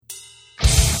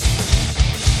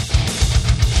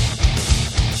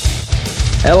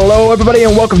Hello, everybody,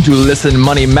 and welcome to Listen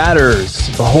Money Matters.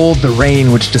 Behold the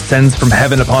rain which descends from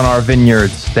heaven upon our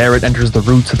vineyards. There it enters the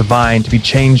roots of the vine to be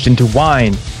changed into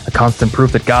wine, a constant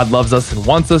proof that God loves us and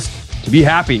wants us to be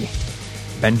happy.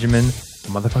 Benjamin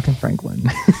motherfucking Franklin.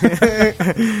 I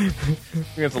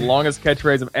think that's the longest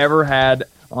catchphrase I've ever had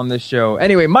on this show.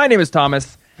 Anyway, my name is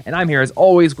Thomas, and I'm here as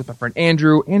always with my friend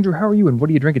Andrew. Andrew, how are you, and what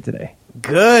are you drinking today?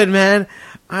 Good, man.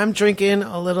 I'm drinking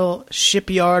a little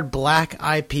Shipyard Black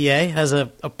IPA. Has a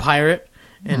pirate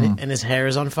and his hair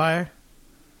is on fire.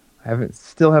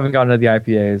 Still haven't gotten to the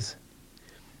IPAs.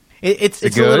 It's a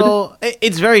little.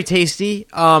 It's very tasty.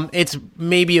 It's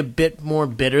maybe a bit more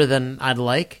bitter than I'd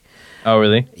like. Oh,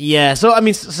 really? Yeah. So I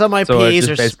mean, some IPAs so it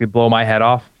just basically blow my head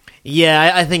off.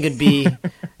 Yeah, I think it'd be.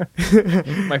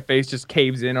 My face just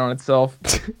caves in on itself.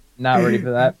 Not ready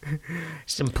for that.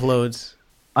 Just implodes.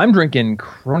 I'm drinking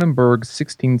Kronenbourg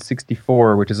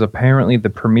 1664, which is apparently the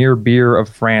premier beer of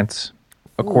France,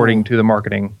 according to the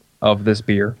marketing of this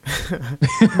beer.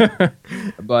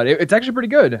 But it's actually pretty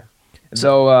good.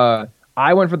 So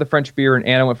I went for the French beer, and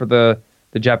Anna went for the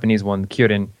Japanese one, the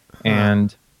Kyorin.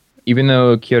 And even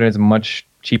though Kyorin is much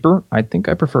cheaper, I think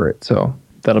I prefer it. So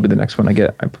that'll be the next one I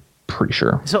get, I'm pretty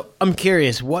sure. So I'm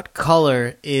curious, what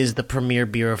color is the premier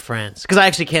beer of France? Because I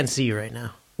actually can't see you right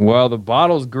now. Well, the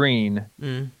bottle's green.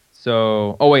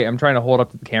 So, wait, I'm trying to hold up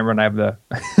to the camera, and I have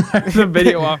the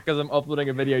video off because I'm uploading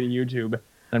a video to YouTube, and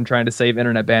I'm trying to save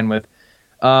internet bandwidth.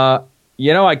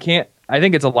 I can't. I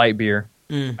think it's a light beer.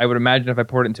 I would imagine if I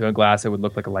poured it into a glass, it would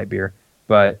look like a light beer,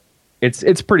 but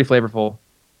it's pretty flavorful.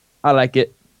 I like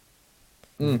it.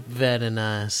 Very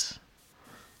nice.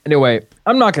 Anyway,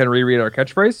 I'm not going to reread our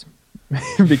catchphrase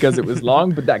because it was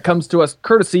long, but that comes to us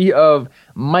courtesy of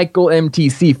Michael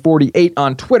MTC48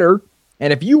 on Twitter.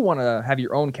 And if you want to have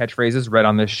your own catchphrases read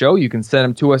on this show, you can send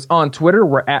them to us on Twitter.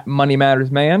 We're at Money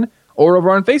Matters Man, or over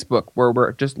on Facebook, where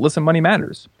we're just Listen Money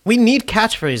Matters. We need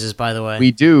catchphrases, by the way.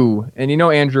 We do. And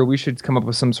Andrew, we should come up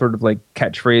with some sort of like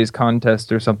catchphrase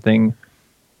contest or something.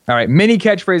 All right, mini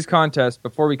catchphrase contest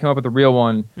before we come up with a real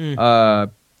one. I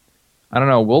don't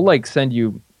know. We'll send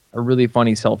you a really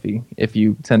funny selfie if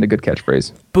you send a good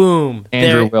catchphrase. Boom.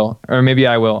 Andrew will, or maybe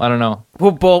I will. I don't know.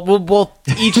 We'll both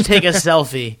each take a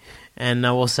selfie, and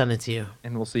we'll send it to you.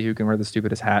 And we'll see who can wear the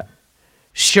stupidest hat.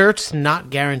 Shirts not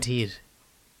guaranteed.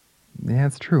 Yeah,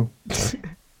 it's true.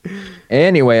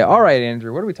 Anyway, all right,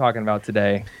 Andrew, what are we talking about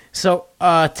today? So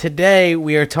today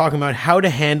we are talking about how to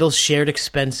handle shared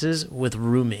expenses with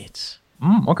roommates.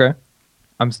 Okay.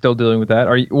 I'm still dealing with that.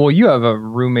 You have a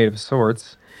roommate of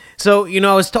sorts. So,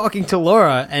 I was talking to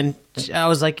Laura, and I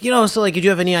was like, did you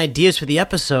have any ideas for the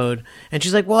episode? And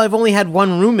she's like, well, I've only had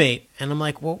one roommate. And I'm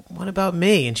like, well, what about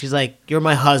me? And she's like, you're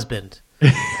my husband.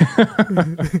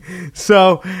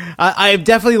 So, I've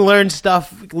definitely learned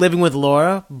stuff living with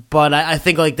Laura, but I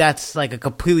think, that's, a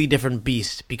completely different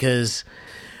beast, because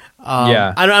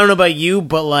I don't know about you,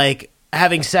 but,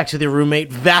 having sex with your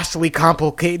roommate vastly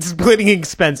complicates splitting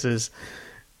expenses.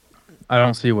 I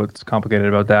don't see what's complicated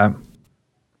about that.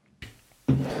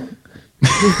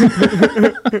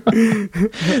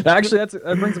 Actually,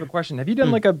 that brings up a question. Have you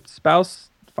done a spouse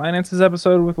finances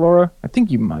episode with Laura? I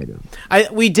think you might have.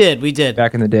 We did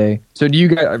back in the day. So do you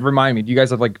guys, remind me, do you guys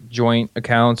have joint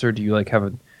accounts, or do you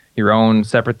have your own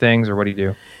separate things, or what do you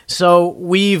do? So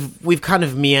we've kind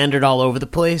of meandered all over the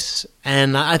place,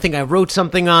 and I think I wrote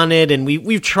something on it, and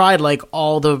we've tried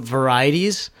all the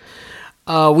varieties.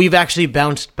 We've actually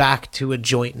bounced back to a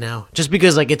joint now, just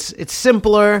because it's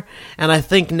simpler, and I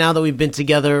think now that we've been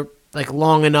together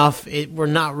long enough, we're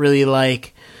not really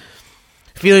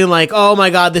feeling oh my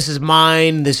god, this is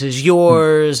mine, this is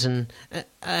yours, and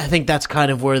I think that's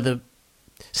kind of where the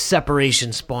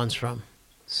separation spawns from.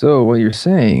 So what you're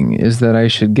saying is that I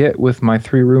should get with my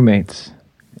 3 roommates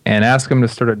and ask them to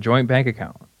start a joint bank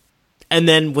account. And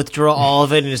then withdraw all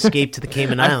of it and escape to the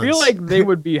Cayman Islands. I feel like they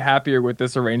would be happier with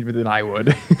this arrangement than I would.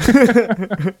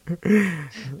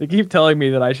 They keep telling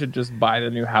me that I should just buy the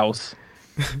new house,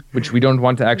 which we don't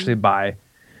want to actually buy.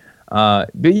 But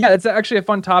yeah, it's actually a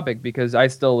fun topic because I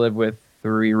still live with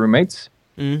 3 roommates.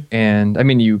 And I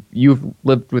mean, you've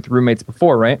lived with roommates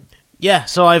before, right? Yeah,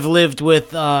 so I've lived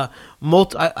with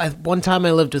one time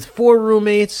I lived with 4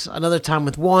 roommates, another time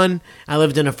with 1. I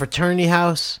lived in a fraternity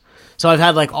house. So I've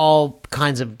had all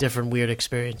kinds of different weird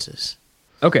experiences.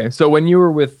 Okay, so when you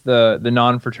were with the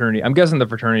non-fraternity, I'm guessing the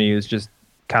fraternity is just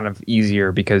kind of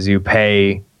easier because you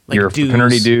pay your dues.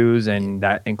 Fraternity dues, and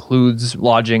that includes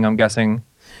lodging, I'm guessing.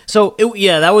 So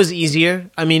that was easier.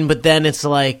 I mean, but then it's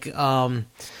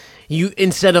you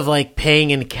instead of paying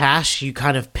in cash, you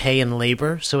kind of pay in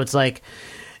labor. So it's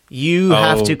you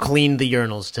have to clean the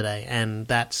urinals today, and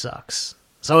that sucks.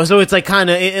 So it's like kind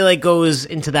of it like goes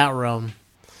into that realm.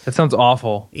 That sounds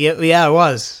awful. Yeah, it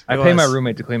was. I pay my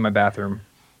roommate to clean my bathroom.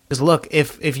 Because look,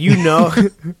 if you know,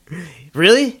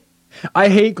 really, I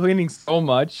hate cleaning so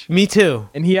much. Me too.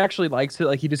 And he actually likes it.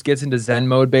 Like he just gets into Zen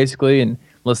mode basically and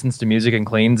listens to music and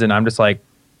cleans. And I'm just like,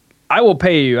 I will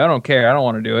pay you. I don't care. I don't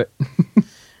want to do it.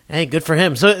 Hey, good for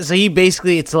him. So he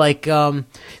basically it's like one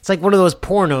of those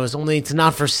pornos. Only it's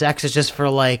not for sex. It's just for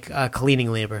like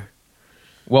cleaning labor.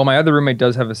 Well, my other roommate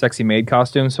does have a sexy maid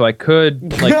costume, so I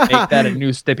could like make that a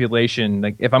new stipulation.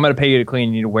 Like, if I'm going to pay you to clean,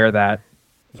 you need to wear that.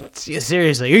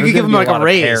 Seriously, you could give him like a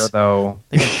raise, hair, though.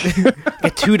 Like a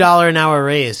 $2 an hour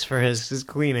raise for his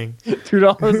cleaning.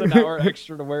 $2 an hour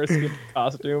extra to wear a skin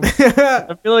costume.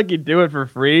 I feel like you'd do it for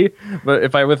free, but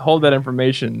if I withhold that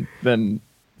information, then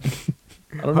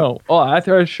I don't know. Oh, I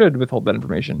think I should withhold that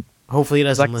information. Hopefully, he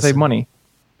doesn't listen. Save money,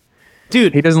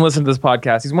 dude. He doesn't listen to this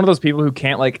podcast. He's one of those people who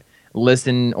can't like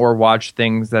listen or watch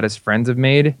things that his friends have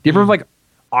made. Do you ever have like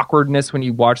awkwardness when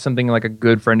you watch something like a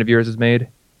good friend of yours has made?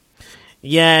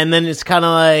 Yeah, and then it's kind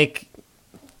of like,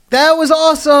 that was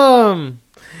awesome.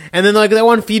 And then like they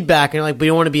want feedback, and you're like, but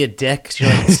you don't want to be a dick because you're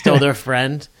like still their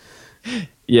friend.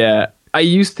 Yeah, I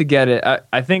used to get it.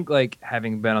 I think like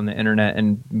having been on the internet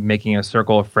and making a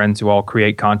circle of friends who all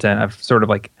create content, I've sort of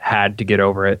like had to get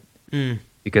over it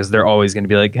because they're always going to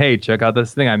be like, hey, check out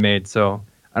this thing I made. So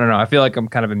I don't know. I feel like I'm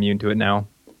kind of immune to it now.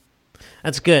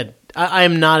 That's good. I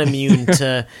am not immune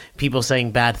to people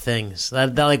saying bad things.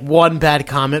 That like one bad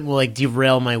comment will like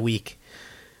derail my week.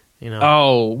 You know.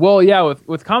 Oh well, yeah.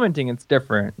 With commenting, it's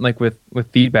different. Like with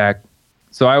feedback.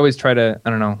 So I always try to. I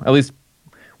don't know. At least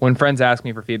when friends ask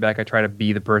me for feedback, I try to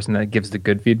be the person that gives the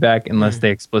good feedback, unless they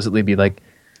explicitly be like,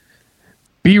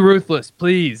 "Be ruthless,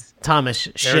 please." Thomas,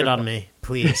 shit on me,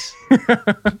 please.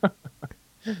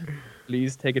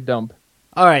 Please take a dump.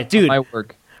 All right, dude. My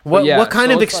work. What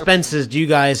kind of expenses do you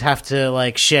guys have to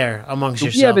like share amongst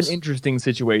yourselves? We have an interesting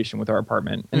situation with our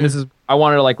apartment, and this is I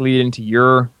wanted to like lead into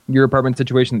your apartment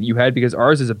situation that you had because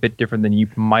ours is a bit different than you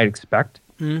might expect.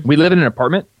 We live in an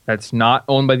apartment that's not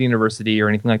owned by the university or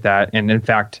anything like that, and in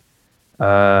fact,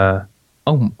 man,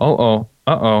 I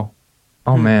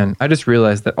just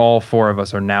realized that all four of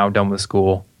us are now done with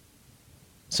school.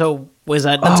 So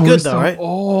that's good though, right?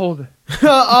 Old.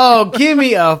 Oh, give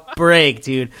me a break,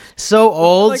 dude. So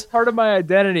old. It's like part of my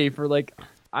identity for like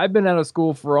I've been out of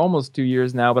school for almost 2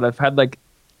 years now, but I've had like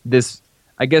this.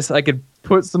 I guess I could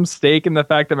put some stake in the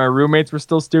fact that my roommates were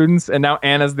still students, and now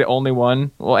Anna's the only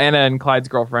one. Well, Anna and Clyde's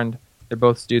girlfriend, they're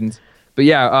both students. But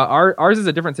yeah, ours is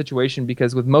a different situation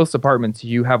because with most apartments,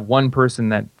 you have one person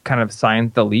that kind of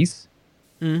signs the lease,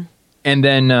 and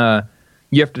then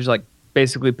you have to like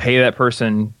basically pay that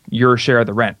person your share of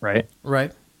the rent, right?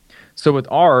 Right. So with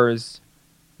ours,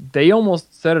 they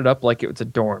almost set it up like it's a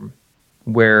dorm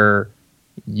where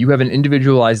you have an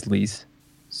individualized lease.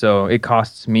 So it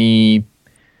costs me,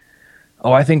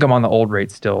 I think I'm on the old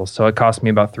rate still. So it costs me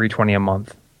about $320 a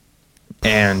month.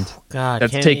 And God,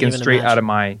 that's taken straight out of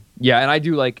my, and I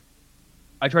do like,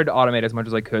 I tried to automate as much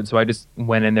as I could. So I just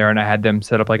went in there and I had them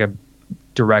set up like a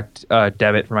direct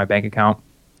debit for my bank account.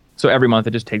 So every month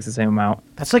it just takes the same amount.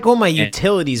 That's like what my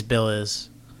utilities bill is.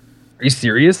 Are you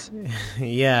serious?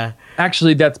 Yeah.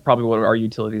 Actually, that's probably what our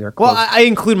utilities are. Well, I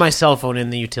include my cell phone in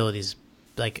the utilities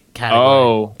like category.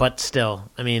 Oh. But still,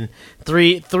 I mean,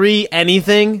 three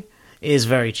anything is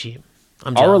very cheap.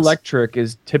 I'm jealous. Our electric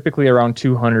is typically around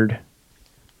 200.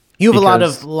 You have a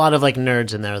lot of like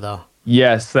nerds in there though.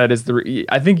 Yes, that is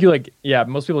I think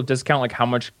most people discount like how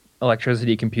much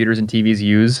electricity computers and TVs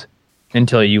use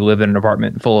until you live in an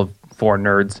apartment full of 4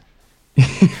 nerds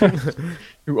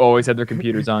who always have their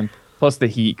computers on, plus the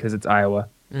heat because it's Iowa.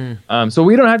 So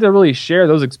we don't have to really share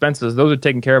those expenses. Those are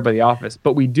taken care of by the office.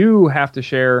 But we do have to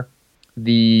share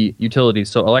the utilities.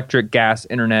 So electric, gas,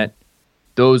 internet,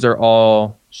 those are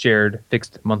all shared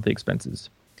fixed monthly expenses.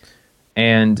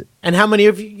 And how many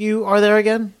of you are there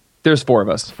again? There's 4 of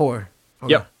us. 4.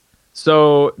 Okay. Yep.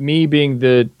 So me being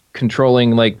the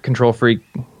controlling, like control freak,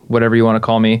 whatever you want to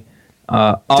call me,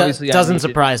 obviously doesn't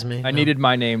surprise me. I needed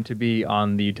my name to be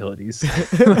on the utilities.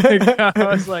 I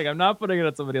was like, I'm not putting it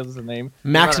on somebody else's name.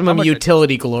 Maximum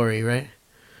utility glory, right?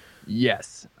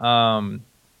 Yes.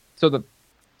 So the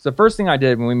first thing I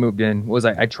did when we moved in was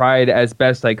I tried as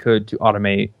best I could to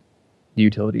automate the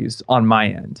utilities on my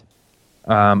end.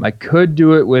 I could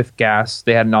do it with gas.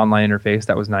 They had an online interface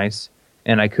that was nice,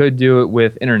 and I could do it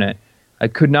with internet. I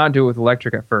could not do it with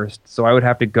electric at first, so I would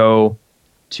have to go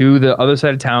to the other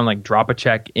side of town, like drop a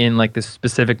check in like this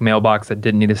specific mailbox that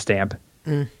didn't need a stamp.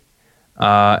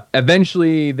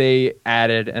 Eventually, they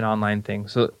added an online thing.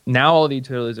 So now all the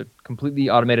utilities are completely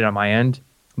automated on my end,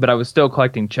 but I was still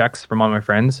collecting checks from all my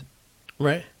friends.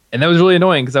 Right. And that was really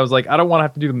annoying because I was like, I don't want to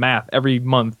have to do the math every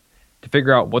month to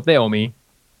figure out what they owe me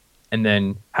and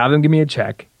then have them give me a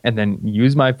check and then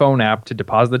use my phone app to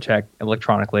deposit the check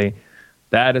electronically.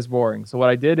 That is boring. So what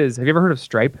I did is, have you ever heard of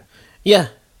Stripe? Yeah.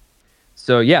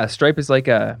 So yeah, Stripe is like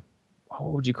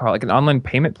what would you call it? Like an online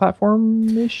payment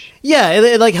platform-ish? Yeah,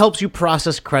 it like helps you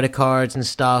process credit cards and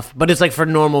stuff, but it's like for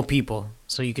normal people.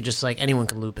 So you could just like anyone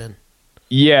can loop in.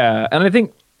 Yeah, and I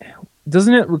think,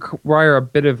 doesn't it require a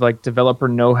bit of like developer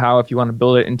know-how if you want to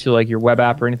build it into like your web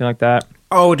app or anything like that?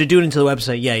 Oh, to do it into the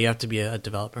website, yeah, you have to be a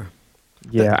developer.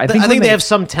 Yeah, I think they have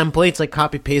some templates like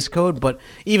copy paste code, but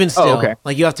even still,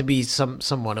 like you have to be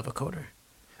somewhat of a coder.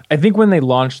 I think when they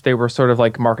launched, they were sort of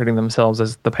like marketing themselves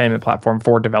as the payment platform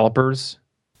for developers,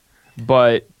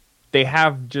 but they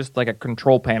have just like a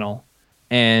control panel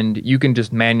and you can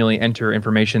just manually enter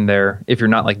information there if you're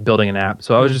not like building an app.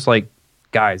 So I was just like,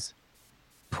 guys,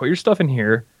 put your stuff in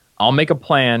here. I'll make a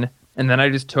plan. And then I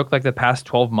just took like the past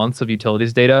 12 months of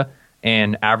utilities data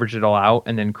and averaged it all out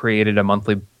and then created a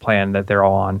monthly plan that they're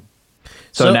all on.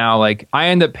 So now like I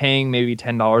end up paying maybe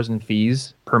 $10 in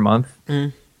fees per month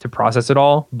to process it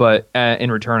all. But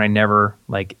in return, I never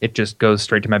like it just goes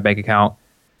straight to my bank account.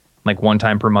 Like one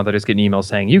time per month, I just get an email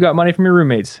saying you got money from your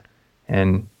roommates.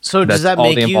 And so does that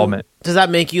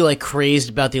make you like crazed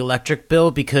about the electric bill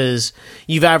because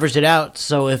you've averaged it out?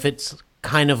 So if it's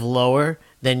kind of lower,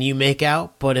 then you make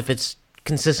out. But if it's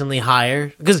consistently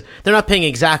higher, because they're not paying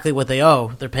exactly what they owe,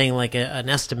 they're paying like an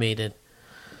estimated.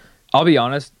 I'll be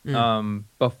honest.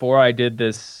 Before I did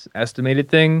this estimated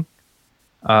thing,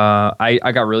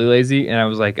 I got really lazy and I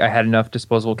was like, I had enough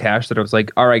disposable cash that I was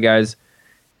like, all right, guys,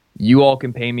 you all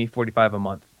can pay me $45 a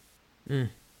month.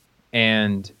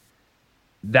 And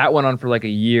that went on for like a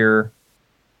year.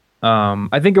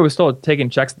 I think I was still taking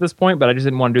checks at this point, but I just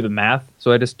didn't want to do the math.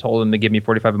 So I just told them to give me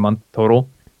 $45 a month total.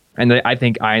 And I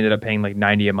think I ended up paying like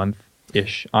 $90 a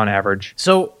month-ish on average.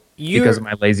 So because of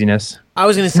my laziness. I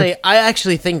was going to say, I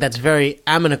actually think that's very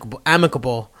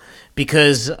amicable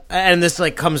because, and this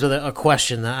like comes with a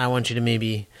question that I want you to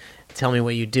maybe tell me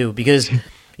what you do, because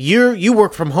you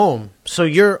work from home, so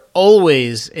you're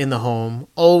always in the home,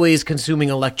 always consuming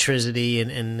electricity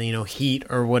and heat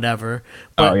or whatever.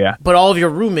 But, But all of your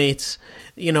roommates,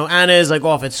 Anna is like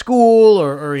off at school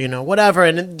or whatever,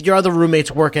 and your other roommates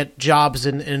work at jobs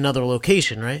in another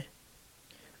location, right?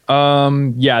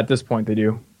 Yeah, at this point they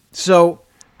do. So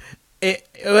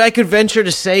I could venture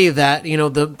to say that,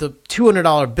 the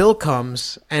 $200 bill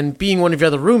comes, and being one of your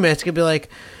other roommates could be like,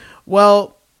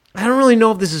 well, I don't really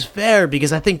know if this is fair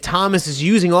because I think Thomas is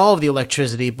using all of the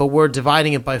electricity, but we're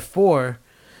dividing it by 4.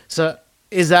 So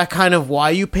is that kind of why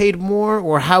you paid more,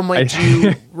 or how might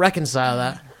you reconcile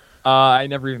that? I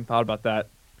never even thought about that.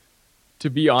 To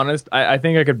be honest, I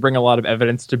think I could bring a lot of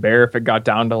evidence to bear if it got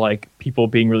down to like people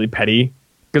being really petty.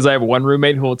 Because I have one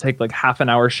roommate who will take like half an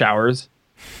hour showers.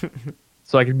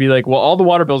 So I could be like, well, all the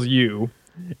water bill's you.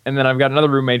 And then I've got another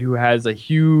roommate who has a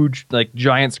huge, like,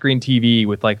 giant screen TV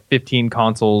with like 15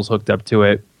 consoles hooked up to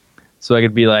it. So I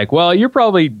could be like, well, you're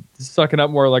probably sucking up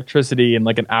more electricity in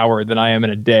like an hour than I am in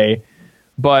a day.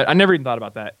 But I never even thought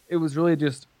about that. It was really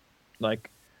just like,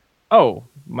 oh,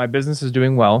 my business is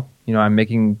doing well. I'm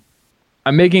making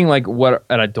like what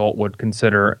an adult would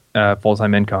consider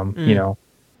full-time income.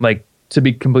 Like, to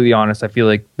be completely honest, I feel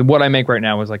like what I make right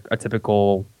now is like a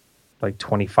typical like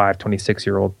 25,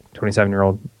 26-year-old,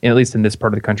 27-year-old, at least in this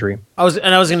part of the country. I was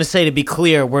going to say, to be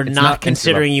clear, we're not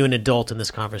considering you an adult in this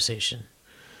conversation.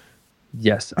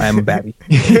 Yes, I am a baby.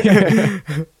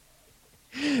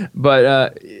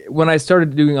 But when I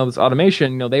started doing all this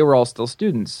automation, they were all still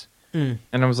students. And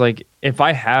I was like, if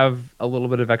I have a little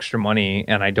bit of extra money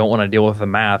and I don't want to deal with the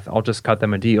math, I'll just cut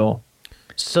them a deal.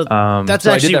 So that's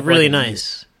actually really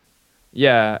nice.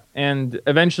 Yeah, and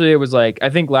eventually it was like, I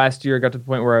think last year I got to the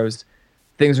point where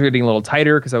things were getting a little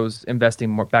tighter because I was investing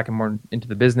more into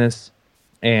the business.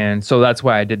 And so that's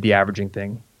why I did the averaging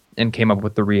thing and came up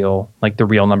with the real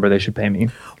number they should pay me.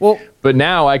 Well, but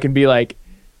now I can be like,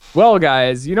 well,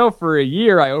 guys, for a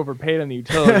year I overpaid on the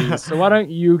utilities, so why don't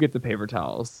you get the paper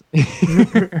towels?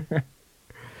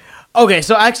 Okay,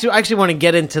 so I actually want to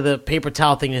get into the paper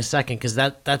towel thing in a second, because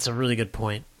that's a really good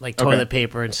point, like toilet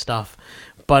paper and stuff.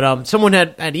 But someone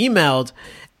had emailed,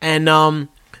 and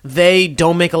they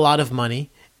don't make a lot of money,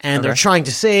 and they're trying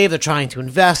to save, they're trying to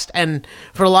invest, and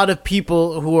for a lot of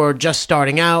people who are just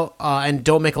starting out and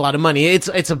don't make a lot of money,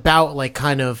 it's about like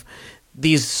kind of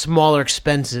these smaller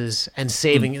expenses and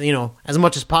saving, as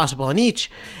much as possible on each.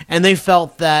 And they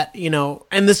felt that,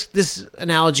 and this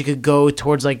analogy could go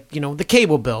towards like, the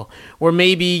cable bill, where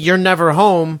maybe you're never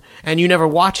home and you never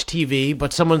watch TV,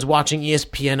 but someone's watching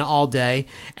ESPN all day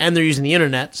and they're using the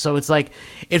internet. So it's like,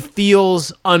 it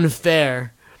feels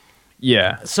unfair.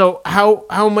 Yeah. So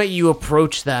how might you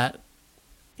approach that?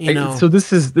 So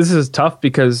this is tough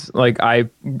because like I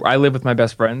live with my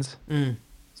best friends.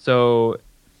 So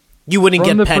you wouldn't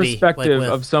from get the petty, perspective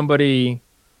of somebody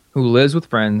who lives with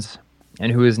friends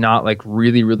and who is not like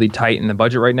really, really tight in the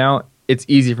budget right now, it's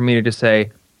easy for me to just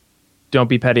say, don't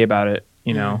be petty about it,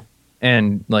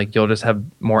 and like you'll just have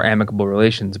more amicable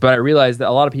relations. But I realize that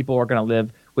a lot of people are going to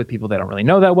live with people they don't really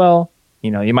know that well.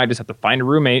 You might just have to find a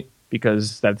roommate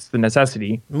because that's the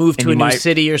necessity. Move to a new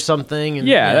city or something. And,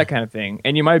 yeah, that kind of thing.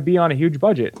 And you might be on a huge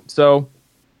budget. So,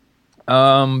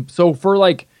 so for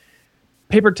like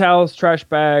paper towels, trash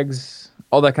bags,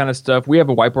 all that kind of stuff, we have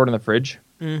a whiteboard in the fridge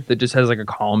that just has like a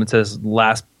column. It says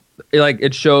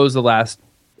it shows the last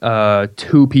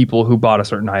 2 people who bought a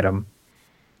certain item.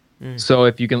 So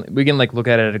if we can like look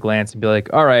at it at a glance and be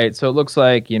like, all right, so it looks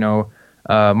like,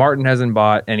 Martin hasn't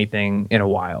bought anything in a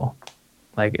while.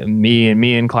 Like me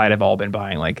and Clyde have all been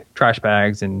buying like trash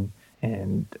bags and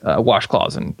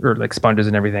washcloths or like sponges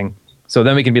and everything. So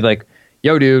then we can be like,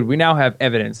 yo, dude, we now have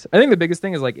evidence. I think the biggest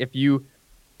thing is like if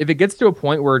it gets to a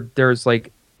point where there's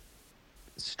like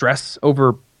stress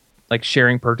over like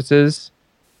sharing purchases,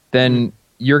 then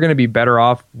you're going to be better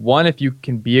off. 1, if you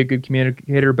can be a good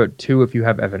communicator, but 2, if you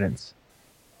have evidence.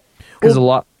 Because a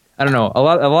lot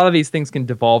of these things can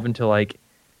devolve into like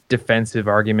defensive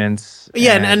arguments.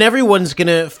 Yeah, and everyone's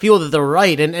gonna feel that they're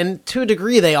right, and to a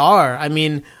degree they are. I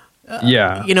mean,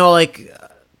 like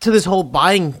to this whole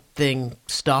buying thing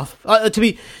stuff. To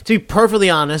be perfectly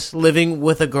honest, living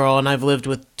with a girl, and I've lived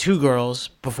with 2 girls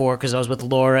before because I was with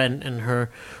Laura and her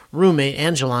roommate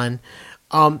Angeline.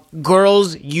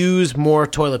 Girls use more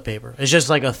toilet paper. It's just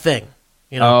like a thing.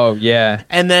 Oh, yeah.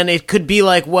 And then it could be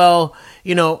like, well,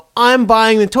 I'm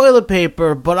buying the toilet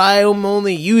paper, but I am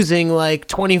only using like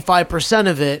 25%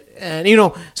 of it. And,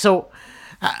 so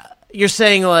you're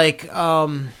saying like,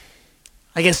 I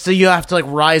guess so you have to like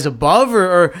rise above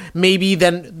or maybe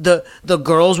then the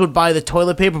girls would buy the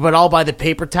toilet paper, but I'll buy the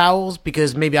paper towels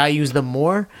because maybe I use them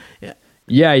more.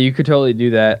 Yeah, you could totally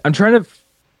do that. I'm trying to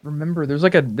remember. There's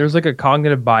like a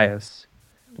cognitive bias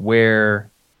where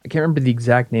I can't remember the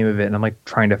exact name of it, and I'm like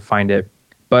trying to find it.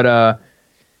 But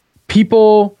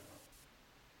people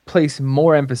place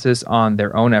more emphasis on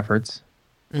their own efforts,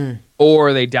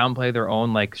 or they downplay their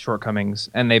own like shortcomings,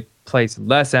 and they place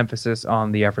less emphasis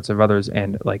on the efforts of others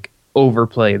and like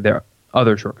overplay their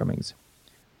other shortcomings,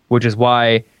 which is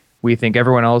why we think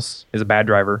everyone else is a bad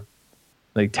driver,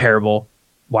 like terrible.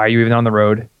 Why are you even on the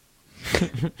road?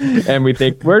 And we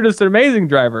think we're just an amazing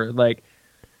driver, like.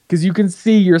 Because you can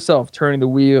see yourself turning the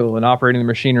wheel and operating the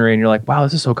machinery, and you're like, wow,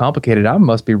 this is so complicated. I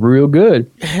must be real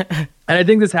good. And I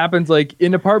think this happens like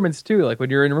in apartments too, like when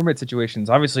you're in roommate situations.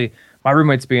 Obviously, my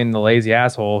roommate's being the lazy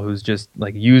asshole who's just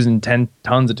like using 10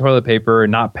 tons of toilet paper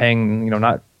and not paying,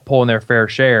 not pulling their fair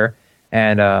share.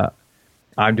 And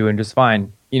I'm doing just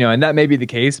fine. And that may be the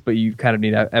case, but you kind of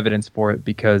need evidence for it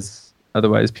because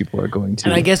otherwise people are going to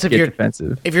and I guess if get you're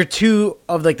defensive. If you're 2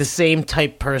 of like the same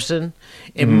type person,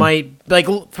 it might like,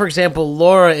 for example,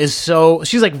 Laura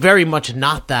she's like very much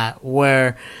not that,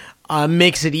 where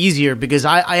makes it easier because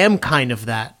I am kind of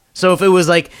that. So if it was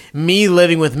like me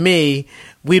living with me,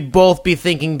 we'd both be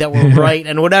thinking that we're right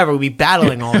and whatever. We'd be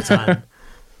battling all the time.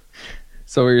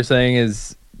 So what you're saying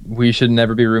is we should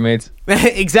never be roommates?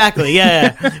 Exactly,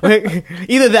 yeah.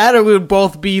 Either that or we would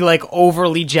both be like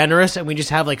overly generous and we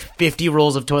just have like 50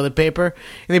 rolls of toilet paper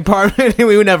in the apartment and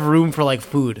we wouldn't have room for like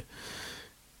food.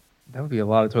 That would be a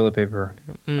lot of toilet paper.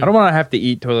 I don't want to have to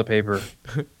eat toilet paper.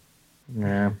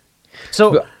 Yeah.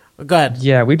 So, go ahead.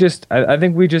 Yeah, I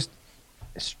think we just,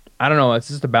 I don't know, it's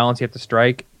just a balance you have to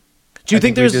strike. Do you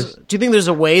think there's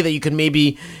a way that you could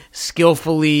maybe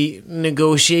skillfully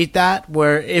negotiate that,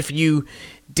 where if you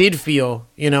did feel,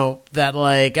 that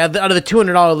like out of the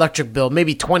 $200 electric bill,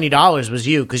 maybe $20 was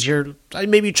you because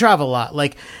maybe you travel a lot.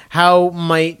 Like, how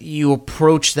might you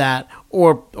approach that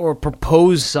or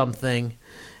propose something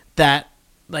that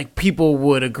like people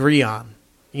would agree on?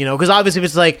 Because obviously if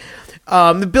it's like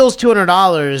the bill's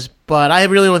 $200, but I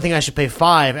really don't think I should pay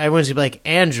 $5. Everyone's gonna be like,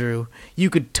 Andrew, you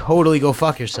could totally go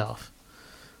fuck yourself.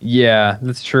 Yeah,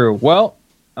 that's true. Well,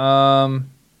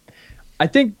 I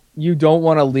think you don't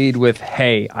want to lead with,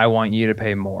 hey, I want you to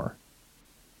pay more.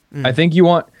 I think you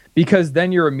want, because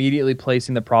then you're immediately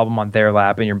placing the problem on their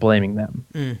lap and you're blaming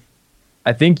them.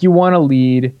 I think you want to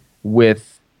lead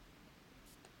with,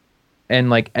 and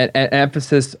like an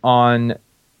emphasis on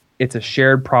it's a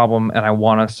shared problem and I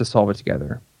want us to solve it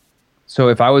together. So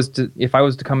if I was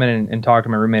to come in and talk to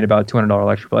my roommate about a $200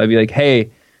 electric bill, I'd be like, hey,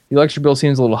 the electric bill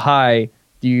seems a little high.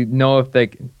 Do you know if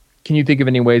can you think of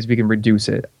any ways we can reduce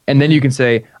it? And then you can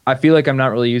say, I feel like I'm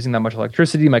not really using that much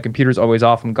electricity. My computer's always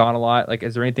off. I'm gone a lot. Like,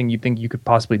 is there anything you think you could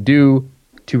possibly do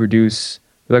to reduce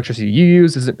the electricity you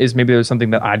use? Is maybe there's something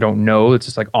that I don't know that's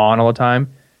just like on all the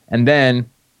time? And then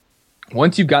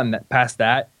once you've gotten past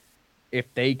that, if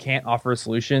they can't offer a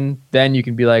solution, then you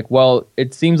can be like, well,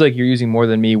 it seems like you're using more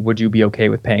than me. Would you be okay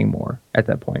with paying more at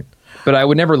that point? But I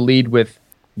would never lead with,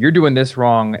 you're doing this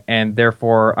wrong, and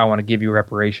therefore I want to give you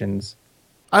reparations.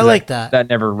 I like that. That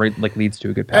never leads to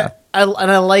a good path. And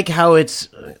I like how it's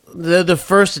the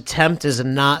first attempt is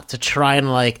not to try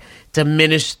and like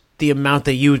diminish the amount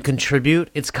that you would contribute.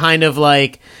 It's kind of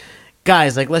like,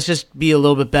 guys, like let's just be a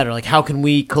little bit better. Like, how can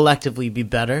we collectively be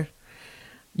better?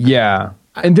 Yeah.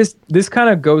 And this kind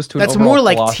of goes to that's more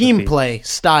like philosophy. Team play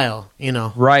style, you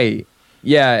know? Right.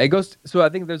 Yeah. It goes. So I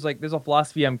think there's a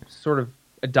philosophy I'm sort of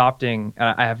adopting.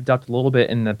 I have adopted a little bit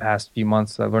in the past few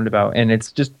months that I've learned about, and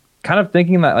it's just kind of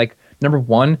thinking that like number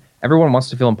one, everyone wants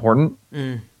to feel important,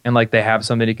 and like they have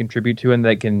something to contribute to, and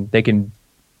they can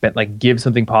like give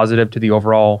something positive to the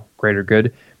overall greater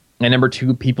good. And number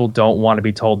two, people don't want to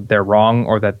be told they're wrong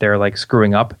or that they're like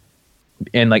screwing up,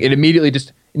 and like it immediately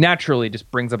just naturally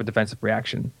just brings up a defensive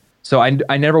reaction. So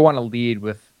I never want to lead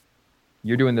with,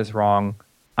 you're doing this wrong,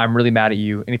 I'm really mad at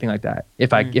you, anything like that.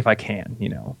 If I can, you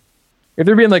know, if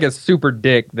they're being like a super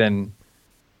dick, then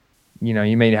you know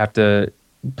you may have to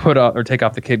put up or take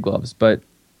off the kid gloves. But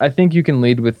I think you can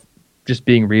lead with just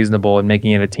being reasonable and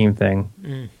making it a team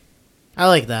thing. I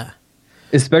like that,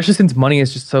 especially since money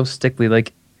is just so stickly.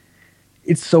 Like,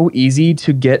 it's so easy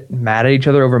to get mad at each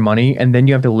other over money, and then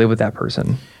you have to live with that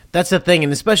person. That's the thing,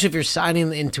 and especially if you're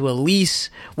signing into a lease,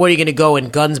 where you're going to go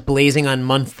and guns blazing on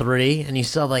month 3, and you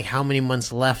still have like how many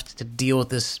months left to deal with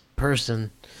this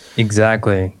person?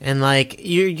 Exactly. And like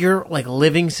your like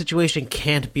living situation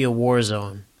can't be a war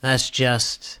zone. That's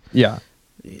just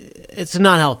it's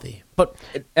not healthy. But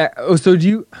so do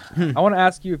you? I want to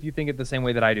ask you if you think it the same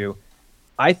way that I do.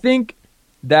 I think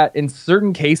that in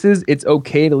certain cases, it's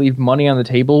okay to leave money on the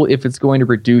table if it's going to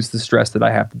reduce the stress that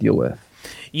I have to deal with.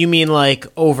 You mean like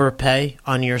overpay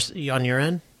on your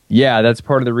end? Yeah, that's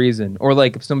part of the reason. Or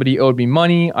like if somebody owed me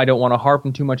money, I don't want to harp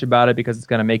them too much about it because it's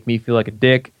going to make me feel like a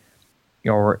dick.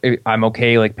 Or I'm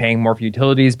okay like paying more for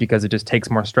utilities because it just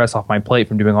takes more stress off my plate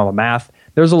from doing all the math.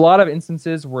 There's a lot of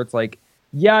instances where it's like,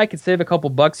 yeah, I could save a couple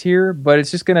bucks here, but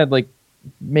it's just going to like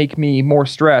make me more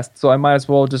stressed. So I might as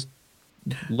well just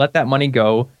let that money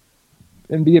go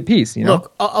and be at peace, you know?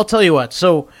 Look, I'll tell you what.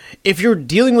 So if you're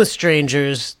dealing with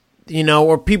strangers, you know,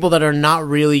 or people that are not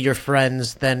really your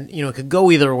friends, then, you know, it could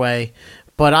go either way.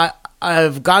 But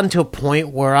I've gotten to a point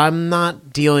where I'm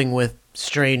not dealing with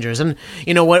strangers. And,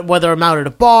 you know, whether I'm out at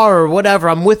a bar or whatever,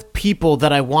 I'm with people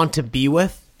that I want to be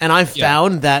with. And I've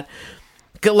found that,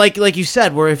 like you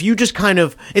said, where if you just kind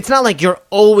of, it's not like you're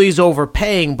always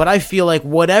overpaying, but I feel like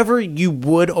whatever you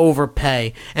would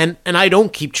overpay, and I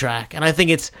don't keep track, and I think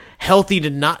it's healthy to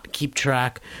not keep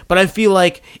track, but I feel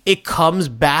like it comes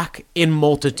back in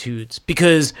multitudes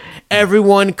because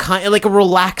everyone kind of like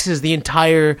relaxes the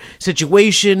entire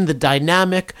situation, the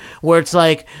dynamic, where it's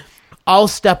like, I'll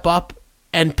step up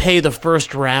and pay the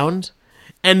first round,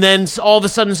 and then all of a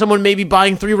sudden someone may be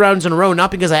buying 3 rounds in a row, not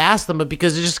because I asked them, but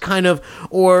because it's just kind of,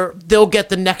 or they'll get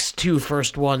the next 2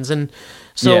 first ones. And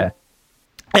so,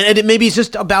 and it maybe it's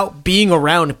just about being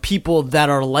around people that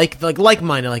are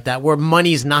like-minded like that, where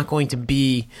money's not going to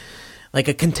be like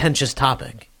a contentious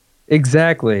topic.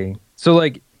 Exactly. So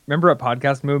like, remember at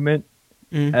Podcast Movement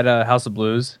at House of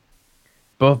Blues?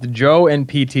 Both Joe and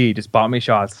PT just bought me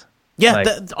shots. Yeah,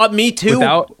 like, me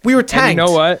too. We were tanked. You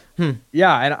know what?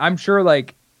 Yeah, and I'm sure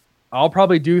like I'll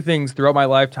probably do things throughout my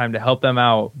lifetime to help them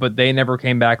out, but they never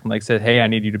came back and like said, "Hey, I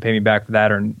need you to pay me back for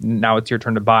that," or "Now it's your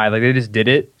turn to buy." Like they just did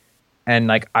it, and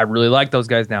like I really like those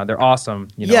guys now. They're awesome.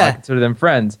 You know, I consider them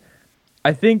friends.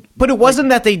 I think, but it wasn't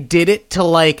that they did it to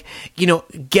like, you know,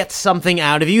 get something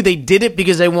out of you. They did it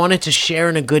because they wanted to share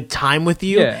in a good time with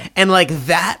you, and like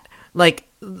that, like.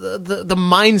 The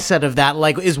mindset of that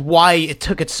like is why it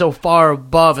took it so far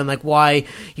above, and like why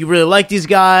you really like these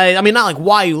guys. I mean, not like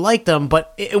why you like them,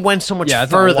 but it went so much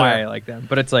further. Not why I like them,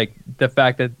 but it's like the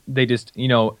fact that they just, you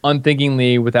know,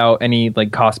 unthinkingly, without any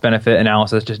like cost benefit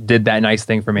analysis, just did that nice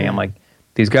thing for me. I'm like,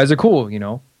 these guys are cool, you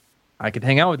know, I could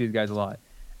hang out with these guys a lot,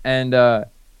 and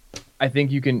I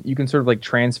think you can sort of like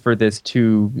transfer this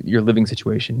to your living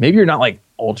situation. Maybe you're not like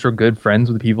ultra good friends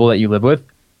with the people that you live with,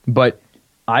 but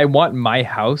I want my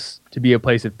house to be a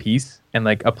place of peace and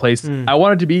like a place. I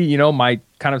want it to be, you know, my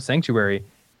kind of sanctuary.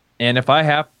 And if I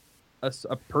have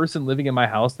a person living in my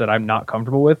house that I'm not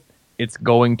comfortable with, it's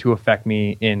going to affect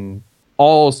me in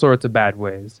all sorts of bad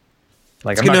ways.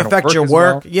 Like It's going to affect your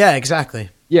work. Well. Yeah, exactly.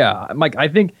 Yeah, like I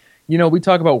think, you know, we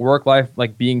talk about work life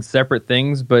like being separate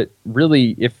things, but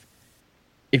really,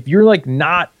 if you're like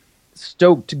not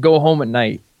stoked to go home at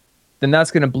night, then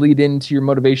that's going to bleed into your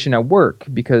motivation at work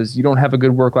because you don't have a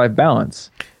good work-life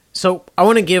balance. So I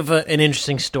want to give an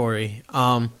interesting story.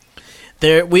 Laura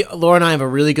and I have a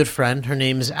really good friend. Her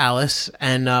name is Alice,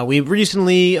 and we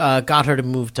recently got her to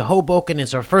move to Hoboken.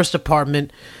 It's our first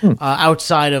apartment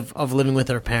outside of living with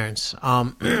her parents.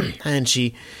 And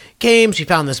she came, she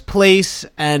found this place,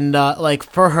 and like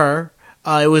for her,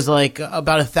 it was like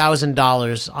about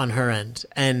 $1,000 on her end.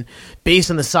 And based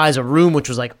on the size of room, which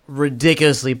was like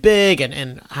ridiculously big,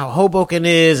 and how Hoboken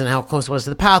is and how close it was to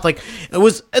the path, like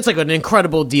it's like an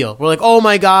incredible deal. We're like, oh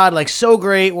my God, like so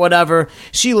great, whatever.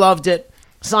 She loved it,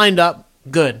 signed up,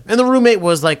 good. And the roommate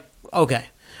was like, okay.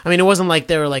 I mean, it wasn't like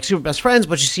they were like super best friends,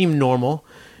 but she seemed normal.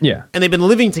 Yeah. And they've been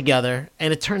living together,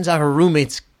 and it turns out her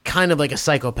roommate's kind of like a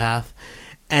psychopath.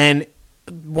 And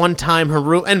one time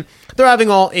and they're having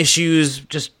all issues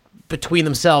just between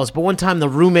themselves, but one time the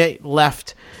roommate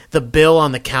left the bill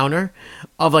on the counter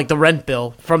of like the rent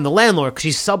bill from the landlord because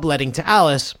she's subletting to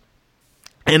Alice,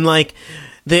 and like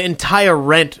the entire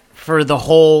rent for the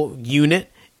whole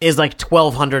unit is like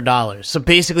 $1,200. So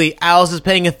basically Alice is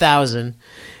paying $1,000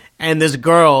 and this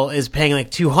girl is paying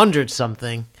like 200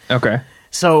 something. Okay.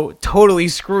 So totally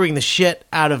screwing the shit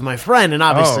out of my friend, and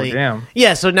obviously,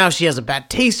 yeah. So now she has a bad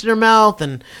taste in her mouth,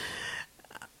 and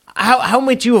how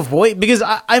might you avoid? Because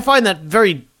I find that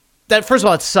first of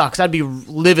all, it sucks. I'd be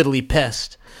lividly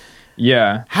pissed.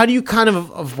 Yeah. How do you kind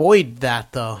of avoid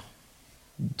that though?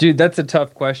 Dude, that's a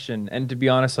tough question. And to be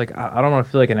honest, like I don't want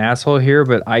to feel like an asshole here,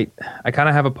 but I kind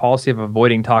of have a policy of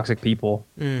avoiding toxic people.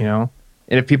 You know,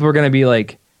 and if people are going to be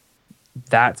like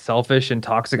that selfish and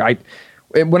toxic,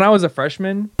 when I was a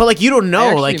freshman, but like you don't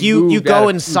know, like you go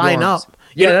and sign up.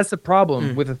 Yeah, that's the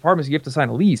problem with apartments. You have to sign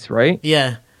a lease, right?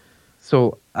 Yeah.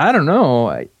 So I don't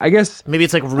know. I guess maybe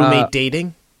it's like roommate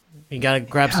dating. You gotta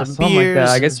grab some beers. Like that.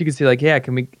 I guess you could say like, yeah,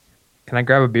 can I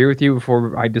grab a beer with you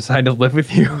before I decide to live with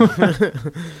you?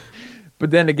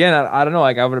 But then again, I don't know.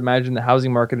 Like I would imagine the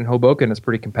housing market in Hoboken is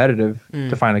pretty competitive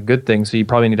to find a good thing. So you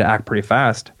probably need to act pretty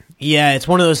fast. Yeah, it's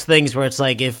one of those things where it's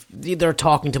like if they're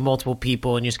talking to multiple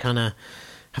people and you just kind of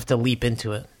have to leap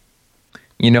into it.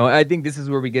 You know, I think this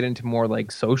is where we get into more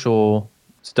like social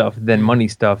stuff than money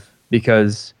stuff,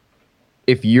 because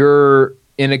if you're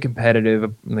in a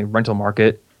competitive like, rental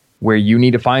market where you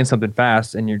need to find something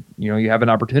fast and you have an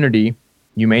opportunity,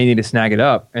 you may need to snag it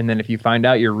up. And then if you find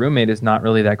out your roommate is not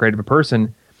really that great of a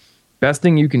person, best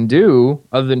thing you can do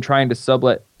other than trying to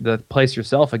sublet the place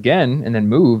yourself again and then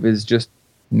move is just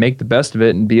make the best of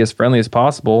it and be as friendly as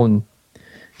possible and,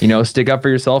 you know, stick up for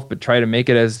yourself, but try to make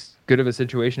it as good of a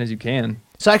situation as you can.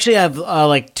 So actually I have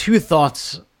like two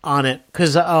thoughts on it.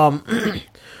 Cause,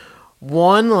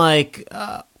 one, like,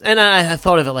 and I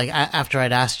thought of it like after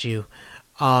I'd asked you,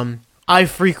 I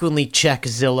frequently check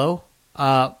Zillow,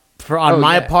 on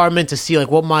my apartment to see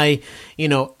like what my, you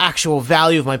know, actual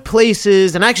value of my place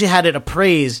is. And I actually had it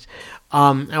appraised,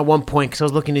 at one point cause I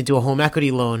was looking to do a home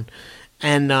equity loan.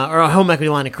 And or a home equity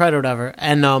line of credit or whatever,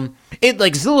 and it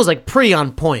like Zillow's like pretty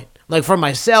on point, like from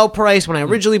my sale price when I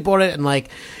originally bought it, and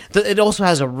like it also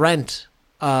has a rent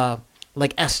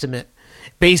like estimate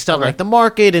based on like the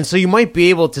market, and so you might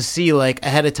be able to see like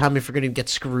ahead of time if you're going to get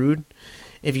screwed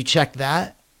if you check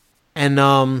that. And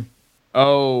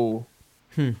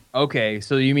okay,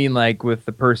 so you mean like with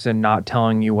the person not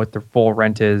telling you what their full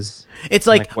rent is? It's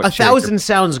like $1,000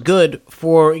 sounds good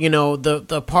for, you know, the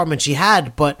apartment she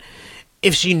had, but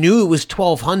if she knew it was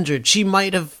 $1,200, she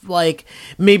might have like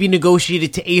maybe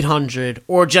negotiated to $800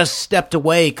 or just stepped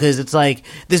away because it's like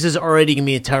this is already gonna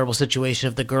be a terrible situation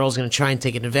if the girl's gonna try and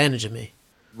take advantage of me.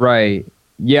 Right.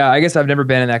 Yeah. I guess I've never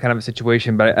been in that kind of a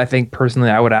situation, but I think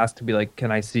personally I would ask to be like,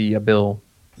 can I see a bill?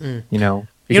 You know,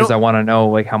 because I want to know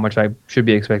like how much I should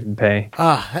be expected to pay.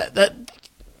 That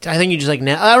I think you just like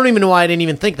I don't even know why I didn't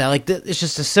even think that. Like it's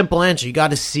just a simple answer. You got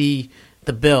to see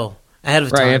the bill ahead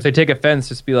of time. Right. If they take offense,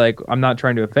 just be like, I'm not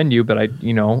trying to offend you, but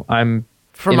I'm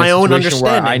for my own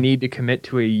understanding. Where I need to commit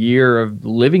to a year of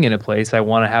living in a place. I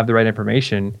want to have the right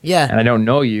information. Yeah. And I don't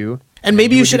know you. And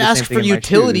maybe you should ask for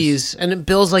utilities and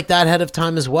bills like that ahead of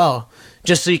time as well,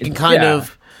 just so you can kind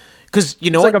of Because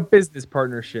you know It's what? like a business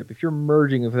partnership. If you're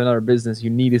merging with another business, you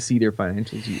need to see their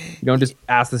financials. You don't just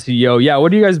ask the CEO, "Yeah,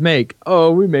 what do you guys make?"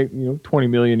 "Oh, we make $20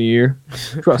 million a year."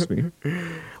 Trust me,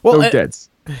 Well, no debts.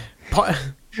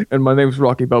 And my name's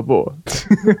Rocky Balboa.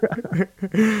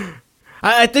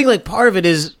 I think like part of it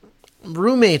is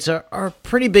roommates are a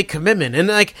pretty big commitment, and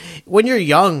like when you're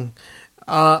young,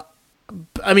 I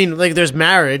mean, like there's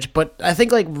marriage, but I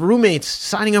think like roommates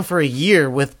signing up for a year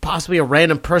with possibly a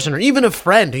random person or even a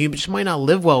friend who you just might not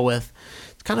live well with,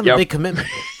 it's kind of a big commitment.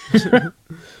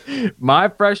 My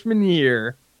freshman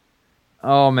year,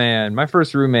 oh man, my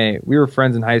first roommate, we were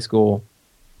friends in high school.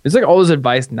 It's like all this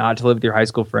advice not to live with your high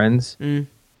school friends.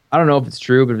 I don't know if it's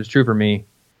true, but it was true for me.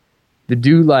 The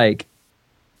dude like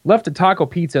left a taco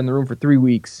pizza in the room for 3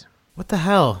 weeks. What the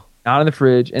hell? Not in the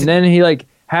fridge. And then he like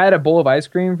had a bowl of ice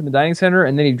cream from the dining center,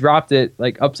 and then he dropped it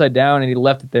like upside down and he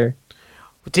left it there.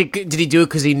 Did he do it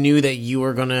because he knew that you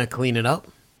were gonna clean it up?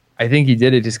 I think he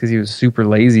did it just because he was super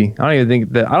lazy. I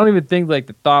don't even think like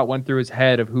the thought went through his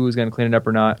head of who was going to clean it up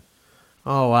or not.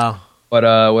 Oh wow!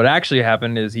 But what actually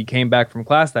happened is he came back from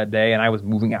class that day, and I was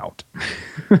moving out.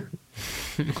 I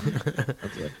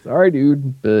was like, sorry,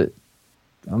 dude, but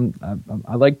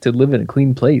I like to live in a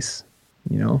clean place.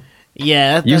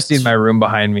 Yeah, You've seen my room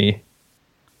behind me.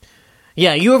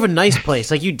 Yeah, you have a nice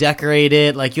place. Like you decorate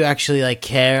it. Like you actually like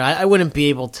care. I wouldn't be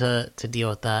able to deal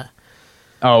with that.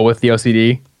 Oh, with the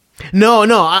OCD? No,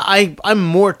 I'm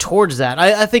more towards that.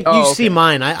 I think you okay. see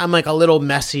mine. I'm like a little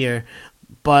messier,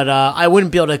 but I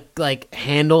wouldn't be able to like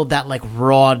handle that like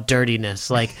raw dirtiness.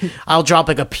 Like I'll drop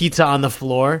like a pizza on the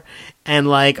floor, and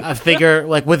like I figure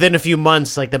like within a few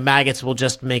months, like the maggots will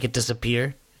just make it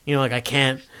disappear. Like I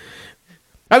can't.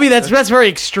 I mean that's very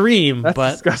extreme, That's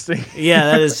but disgusting.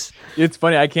 Yeah, that is. It's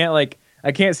funny. I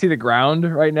can't see the ground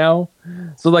right now.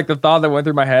 So like the thought that went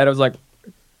through my head, I was like,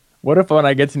 what if when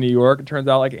I get to New York, it turns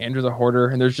out like Andrew's a hoarder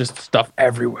and there's just stuff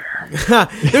everywhere?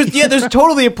 There's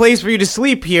totally a place for you to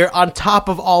sleep here on top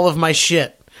of all of my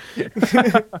shit.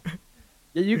 Yeah,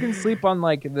 you can sleep on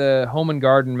like the Home and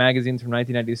Garden magazines from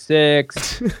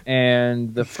 1996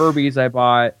 and the Furbies I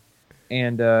bought,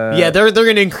 and yeah, they're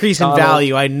going to increase in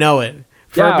value. I know it.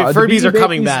 Furbies are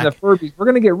coming back. The Furbies, we're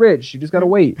gonna get rich. You just gotta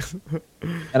wait.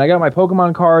 And I got my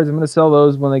Pokemon cards. I'm gonna sell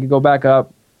those when they go back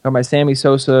up. Got my Sammy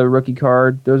Sosa rookie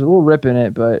card. There's a little rip in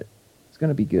it, but it's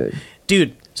gonna be good,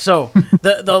 dude. So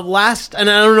the last, and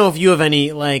I don't know if you have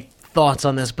any like thoughts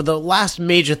on this, but the last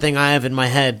major thing I have in my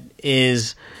head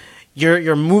is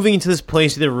you're moving into this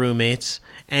place with your roommates,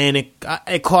 and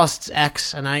it costs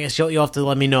X, and I guess you'll have to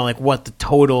let me know like what the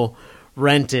total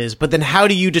rent is. But then how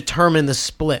do you determine the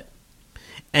split?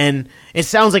 And it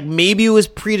sounds like maybe it was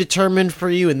predetermined for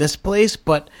you in this place,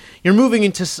 but you're moving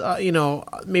into,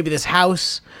 maybe this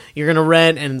house you're going to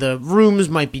rent, and the rooms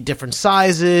might be different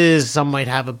sizes. Some might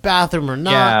have a bathroom or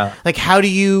not. Yeah. Like, how do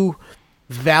you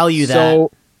value that?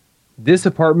 So this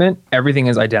apartment, everything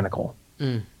is identical.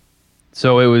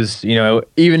 So it was,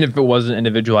 even if it wasn't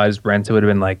individualized rent, it would have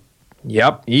been like,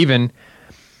 yep, even.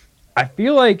 I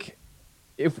feel like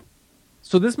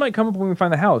so this might come up when we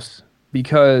find the house.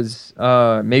 Because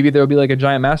maybe there'll be like a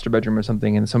giant master bedroom or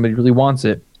something and somebody really wants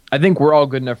it. I think we're all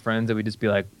good enough friends that we just be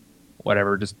like,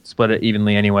 whatever, just split it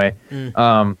evenly anyway.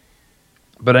 But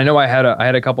I know I had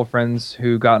a couple friends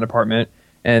who got an apartment,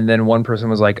 and then one person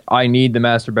was like, I need the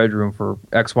master bedroom for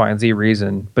X, Y, and Z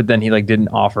reason. But then he like didn't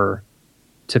offer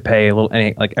to pay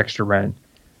any like extra rent.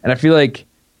 And I feel like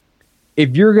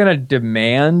if you're going to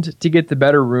demand to get the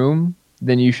better room,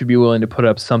 then you should be willing to put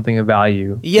up something of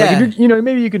value. Yeah. Like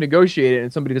maybe you can negotiate it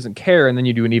and somebody doesn't care and then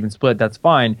you do an even split, that's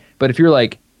fine. But if you're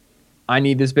like, I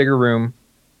need this bigger room,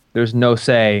 there's no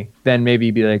say, then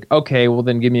maybe be like, okay, well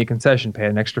then give me a concession, pay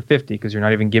an extra $50 because you're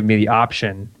not even giving me the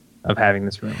option of having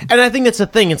this room. And I think that's the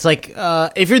thing. It's like,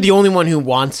 if you're the only one who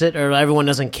wants it or everyone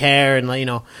doesn't care, and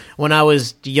when I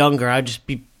was younger, I'd just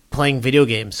be playing video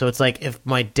games. So it's like, if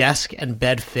my desk and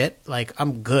bed fit, like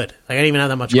I'm good. Like I don't even have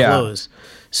that much clothes.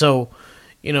 So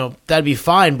that'd be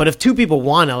fine. But if two people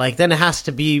want it, like, then it has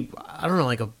to be, I don't know,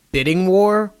 like a bidding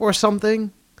war or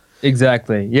something.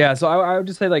 Exactly. Yeah. So I would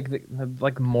just say, like,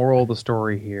 the moral of the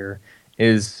story here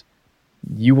is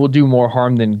you will do more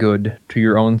harm than good to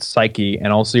your own psyche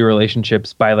and also your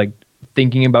relationships by, like,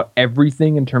 thinking about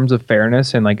everything in terms of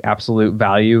fairness and, like, absolute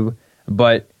value.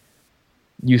 But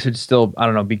you should still, I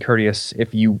don't know, be courteous.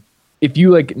 If you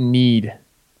like, need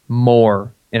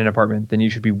more in an apartment, then you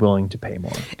should be willing to pay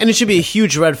more. And it should be a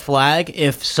huge red flag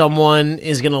if someone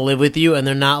is going to live with you and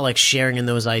they're not like sharing in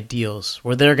those ideals,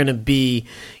 where they're going to be,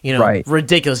 right,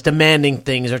 ridiculous, demanding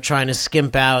things or trying to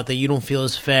skimp out that you don't feel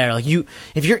is fair. Like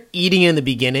if you're eating in the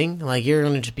beginning, like you're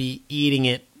going to just be eating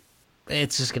it,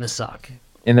 it's just going to suck.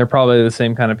 And they're probably the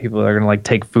same kind of people that are going to like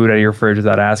take food out of your fridge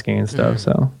without asking and stuff.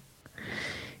 So,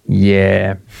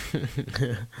 yeah.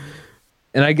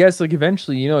 And I guess like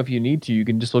eventually, you know, if you need to, you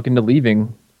can just look into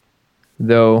leaving.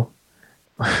 Though,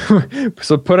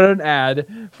 so put out an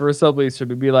ad for a subleaser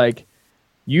to be like,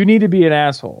 you need to be an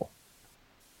asshole.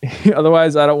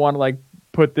 Otherwise, I don't want to like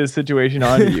put this situation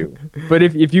on you. But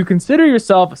if you consider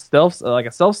yourself a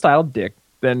self-styled dick,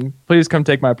 then please come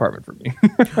take my apartment from me.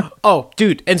 Oh,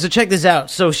 dude. And so check this out.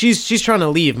 So she's trying to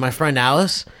leave, my friend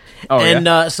Alice. Oh, and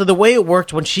yeah? So the way it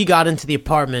worked when she got into the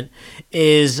apartment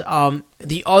is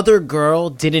the other girl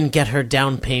didn't get her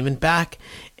down payment back,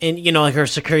 and you know, like her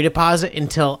security deposit,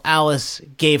 until Alice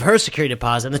gave her security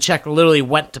deposit, and the check literally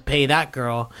went to pay that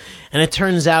girl. And it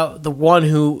turns out the one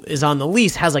who is on the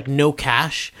lease has like no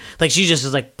cash, like she just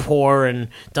is like poor and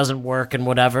doesn't work and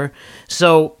whatever.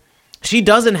 So she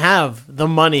doesn't have the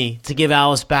money to give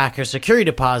Alice back her security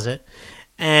deposit,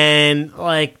 and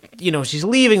like, you know, she's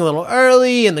leaving a little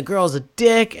early, and the girl's a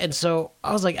dick. And so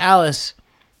I was like, Alice,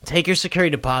 take your security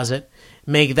deposit,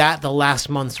 make that the last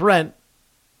month's rent,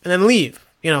 and then leave.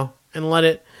 You know, and let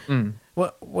it.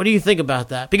 What do you think about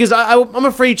that? Because I'm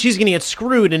afraid she's gonna get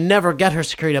screwed and never get her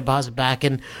security deposit back.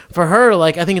 And for her,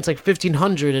 like, I think it's like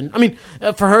 $1,500. And I mean,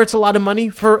 for her, it's a lot of money.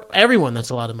 For everyone,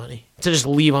 that's a lot of money to just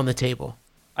leave on the table.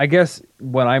 I guess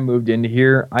when I moved into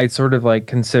here, I sort of like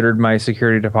considered my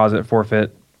security deposit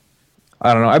forfeit.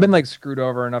 I don't know. I've been like screwed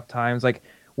over enough times. Like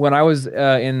when I was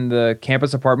in the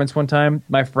campus apartments one time,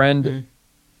 my friend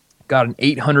got an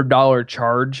 $800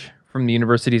 charge from the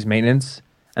university's maintenance.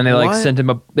 And they like sent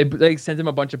him they sent him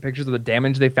a bunch of pictures of the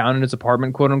damage they found in his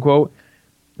apartment, quote unquote.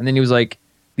 And then he was like,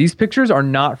 "These pictures are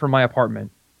not from my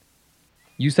apartment.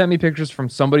 You sent me pictures from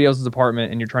somebody else's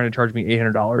apartment, and you're trying to charge me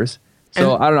 $800."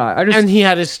 So I don't know. And he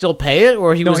had to still pay it,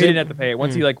 or he didn't have to pay it.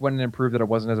 Once he like went and proved that it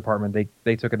wasn't his apartment,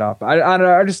 they took it off.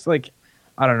 I just like,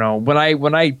 I don't know. When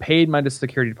I paid my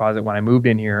security deposit when I moved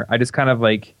in here, I just kind of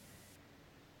like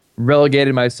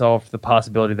relegated myself to the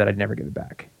possibility that I'd never get it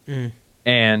back.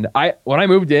 And when I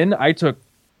moved in, I took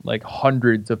like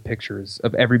hundreds of pictures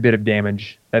of every bit of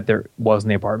damage that there was in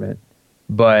the apartment.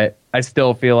 But I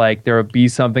still feel like there would be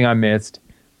something I missed,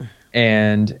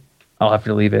 and I'll have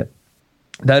to leave it.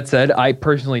 That said, I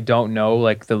personally don't know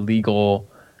like the legal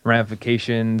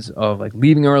ramifications of like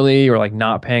leaving early or like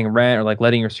not paying rent or like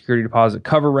letting your security deposit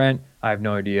cover rent. I have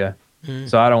no idea.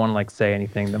 So I don't want to like say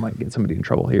anything that might get somebody in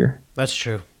trouble here. That's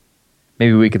true.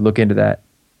 Maybe we could look into that.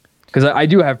 Because I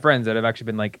do have friends that have actually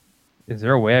been like, is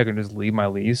there a way I can just leave my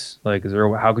lease? Like,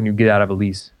 how can you get out of a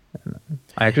lease? And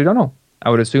I actually don't know. I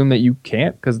would assume that you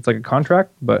can't because it's like a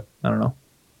contract, but I don't know.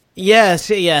 Yeah, I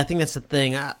think that's the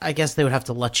thing. I guess they would have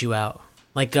to let you out.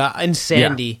 Like in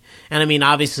Sandy. Yeah. And I mean,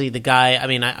 obviously the guy, I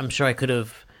mean, I'm sure I could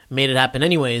have made it happen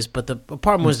anyways, but the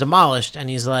apartment was demolished, and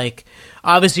he's like,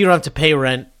 obviously you don't have to pay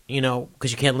rent, you know,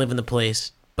 because you can't live in the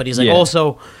place. But he's like,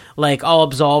 also, like, I'll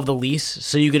absolve the lease,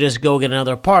 so you could just go get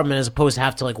another apartment as opposed to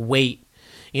have to, like, wait,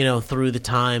 you know, through the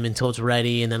time until it's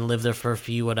ready and then live there for a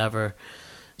few, whatever.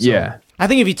 So, yeah. I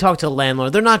think if you talk to the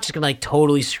landlord, they're not just going to, like,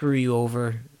 totally screw you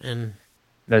over. And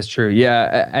that's true.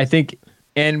 Yeah, I think,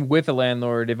 and with a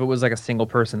landlord, if it was, like, a single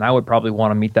person, I would probably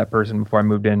want to meet that person before I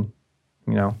moved in,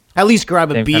 you know. At least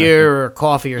grab a beer or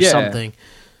coffee or something.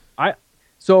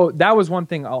 So that was one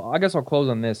thing. I guess I'll close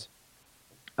on this.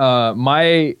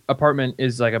 My apartment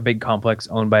is like a big complex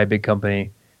owned by a big company,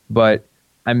 but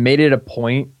I made it a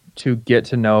point to get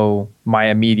to know my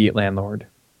immediate landlord.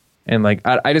 And like,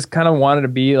 I just kind of wanted to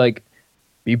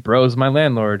be bros with my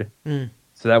landlord.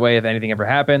 So that way, if anything ever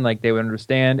happened, like they would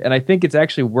understand. And I think it's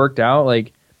actually worked out.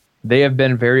 Like they have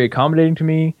been very accommodating to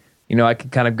me. You know, I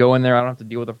can kind of go in there. I don't have to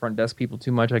deal with the front desk people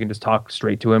too much. I can just talk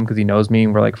straight to him because he knows me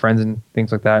and we're like friends and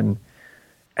things like that. And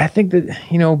I think that,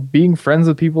 you know, being friends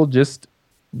with people just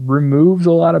removes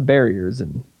a lot of barriers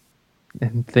and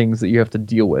things that you have to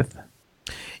deal with.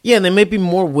 Yeah, and they may be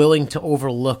more willing to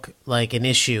overlook like an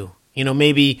issue. You know,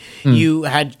 maybe you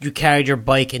carried your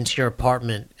bike into your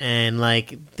apartment, and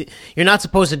like you're not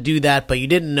supposed to do that, but you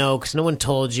didn't know because no one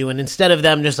told you. And instead of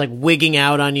them just like wigging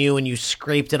out on you, and you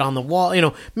scraped it on the wall, you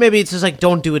know, maybe it's just like,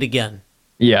 don't do it again.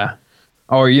 Yeah.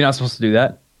 Oh, are you not supposed to do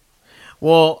that?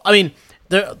 Well, I mean,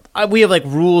 we have like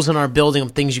rules in our building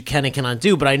of things you can and cannot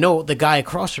do, but I know the guy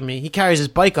across from me, he carries his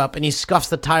bike up and he scuffs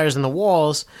the tires in the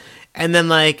walls, and then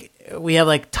like we have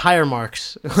like tire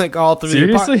marks like all through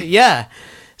the apartment. Yeah.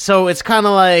 So it's kind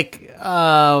of like,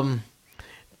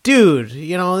 dude,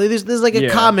 you know, there's like a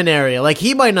common area. Like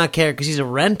he might not care because he's a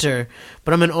renter,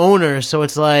 but I'm an owner, so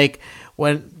it's like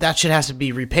when that shit has to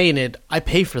be repainted, I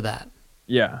pay for that.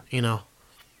 Yeah. You know.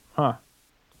 Huh.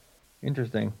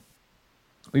 Interesting.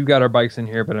 We've got our bikes in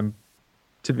here, but I'm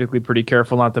typically pretty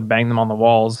careful not to bang them on the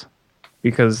walls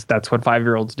because that's what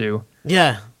 5-year-olds do.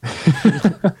 Yeah.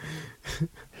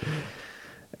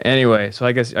 Anyway, so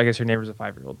I guess your neighbor's a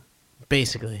 5-year-old.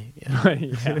 Basically, yeah.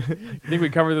 Yeah. I think we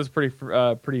covered this pretty.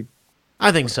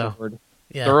 I think so.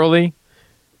 Yeah. Thoroughly.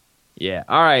 Yeah.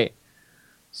 All right.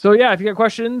 So yeah, if you got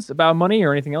questions about money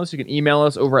or anything else, you can email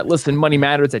us over at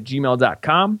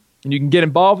listenmoneymatters@gmail.com. And you can get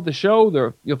involved with the show.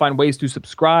 There, you'll find ways to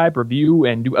subscribe, review,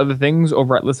 and do other things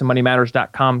over at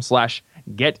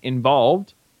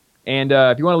listenmoneymatters.com/get-involved. And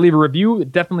if you want to leave a review,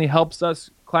 it definitely helps us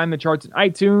climb the charts in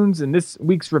iTunes. And this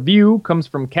week's review comes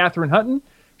from Catherine Hutton.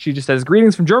 She just says,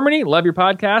 "Greetings from Germany. Love your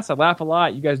podcast. I laugh a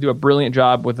lot. You guys do a brilliant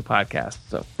job with the podcast."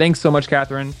 So thanks so much,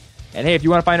 Catherine. And hey, if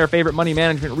you want to find our favorite money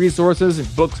management resources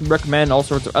and books and recommend all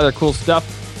sorts of other cool stuff,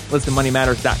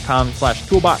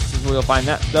 listenmoneymatters.com/toolbox is where you'll find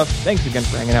that stuff. Thanks again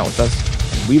for hanging out with us.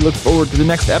 And we look forward to the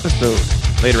next episode.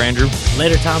 Later, Andrew.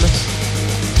 Later, Thomas.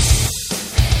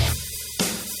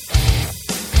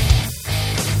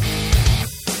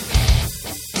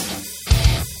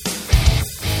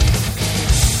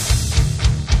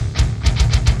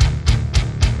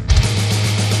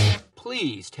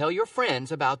 Please tell your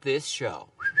friends about this show.